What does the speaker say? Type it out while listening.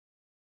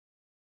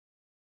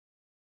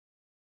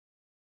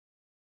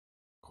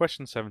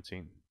Question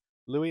 17.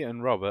 Louis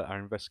and Robert are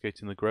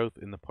investigating the growth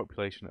in the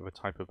population of a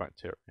type of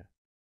bacteria.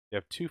 They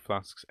have two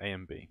flasks A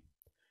and B.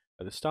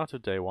 At the start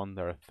of day 1,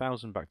 there are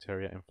 1,000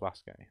 bacteria in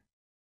flask A.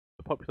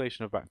 The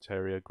population of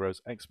bacteria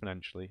grows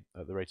exponentially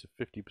at the rate of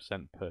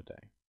 50% per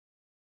day.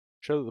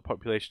 Show that the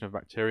population of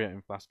bacteria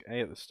in flask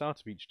A at the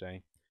start of each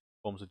day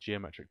forms a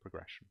geometric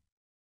progression.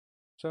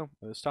 So,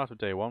 at the start of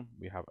day 1,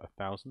 we have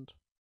 1,000,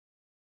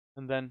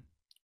 and then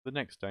the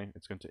next day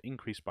it's going to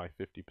increase by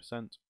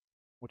 50%,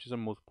 which is a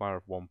multiplier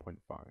of 1.5.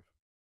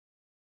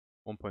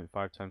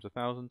 1.5 times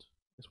 1,000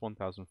 is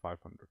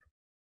 1,500.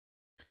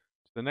 To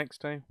the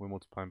next day, we're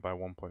multiplying by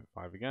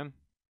 1.5 again,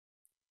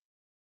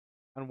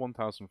 and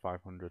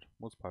 1,500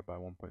 multiplied by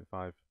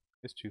 1.5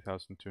 is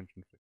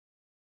 2,250.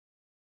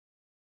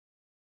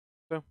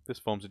 So, this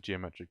forms a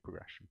geometric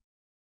progression.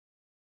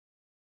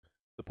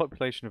 The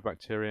population of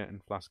bacteria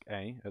in flask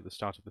A at the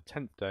start of the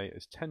 10th day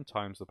is 10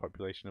 times the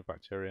population of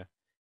bacteria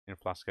in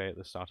flask A at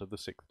the start of the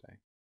 6th day.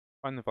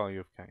 Find the value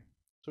of K.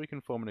 So we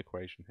can form an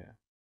equation here.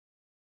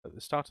 At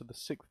the start of the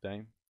 6th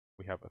day,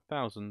 we have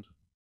 1,000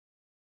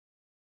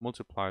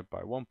 multiplied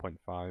by 1.5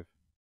 to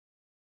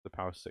the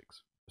power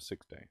 6 for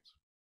 6 days.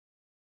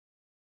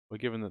 We're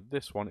given that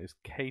this one is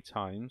K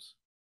times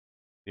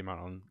the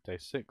amount on day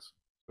 6, so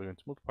we're going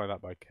to multiply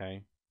that by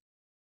K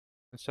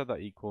and set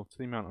that equal to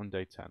the amount on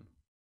day 10.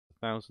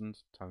 1,000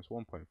 times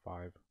 1.5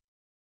 to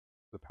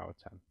the power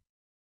 10.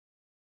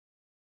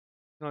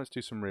 Now let's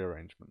do some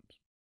rearrangement.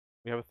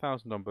 We have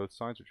 1,000 on both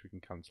sides, which we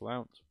can cancel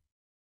out,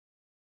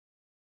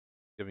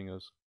 giving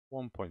us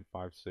 1.56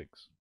 times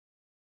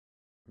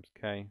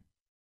K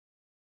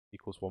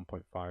equals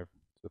 1.5 to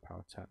the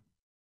power 10.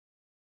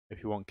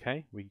 If you want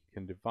K, we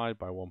can divide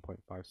by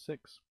 1.56,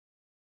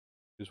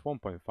 which is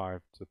 1.5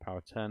 to the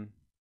power 10,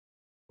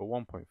 or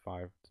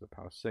 1.5 to the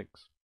power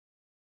 6,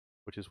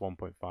 which is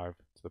 1.5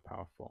 to the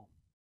power 4.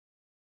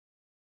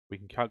 We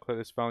can calculate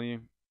this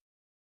value,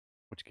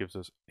 which gives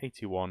us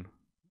 81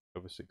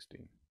 over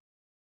 16.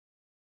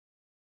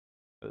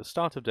 At the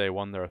start of day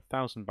 1, there are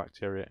 1,000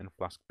 bacteria in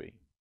flask B.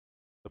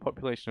 The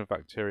population of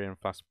bacteria in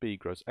flask B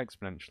grows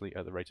exponentially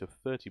at the rate of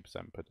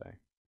 30% per day.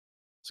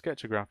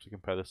 Sketch a graph to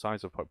compare the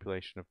size of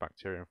population of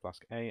bacteria in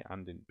flask A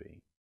and in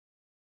B.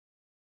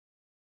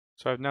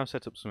 So I've now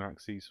set up some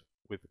axes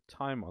with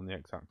time on the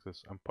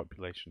x-axis and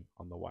population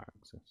on the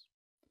y-axis.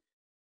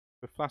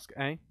 For flask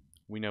A,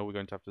 we know we're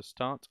going to have to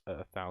start at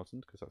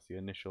 1,000 because that's the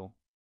initial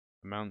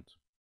amount,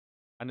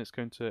 and it's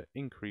going to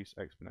increase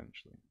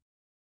exponentially.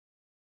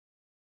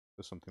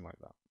 So something like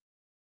that.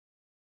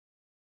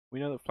 We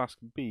know that flask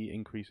B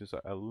increases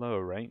at a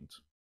lower rate.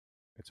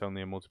 It's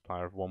only a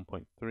multiplier of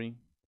 1.3.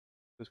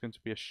 There's going to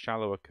be a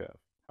shallower curve.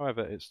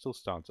 However, it still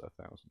starts at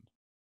 1,000.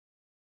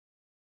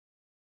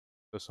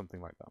 So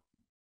something like that.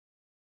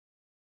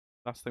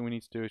 Last thing we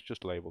need to do is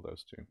just label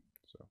those two.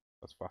 So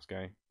that's flask A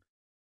and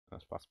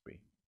that's flask B.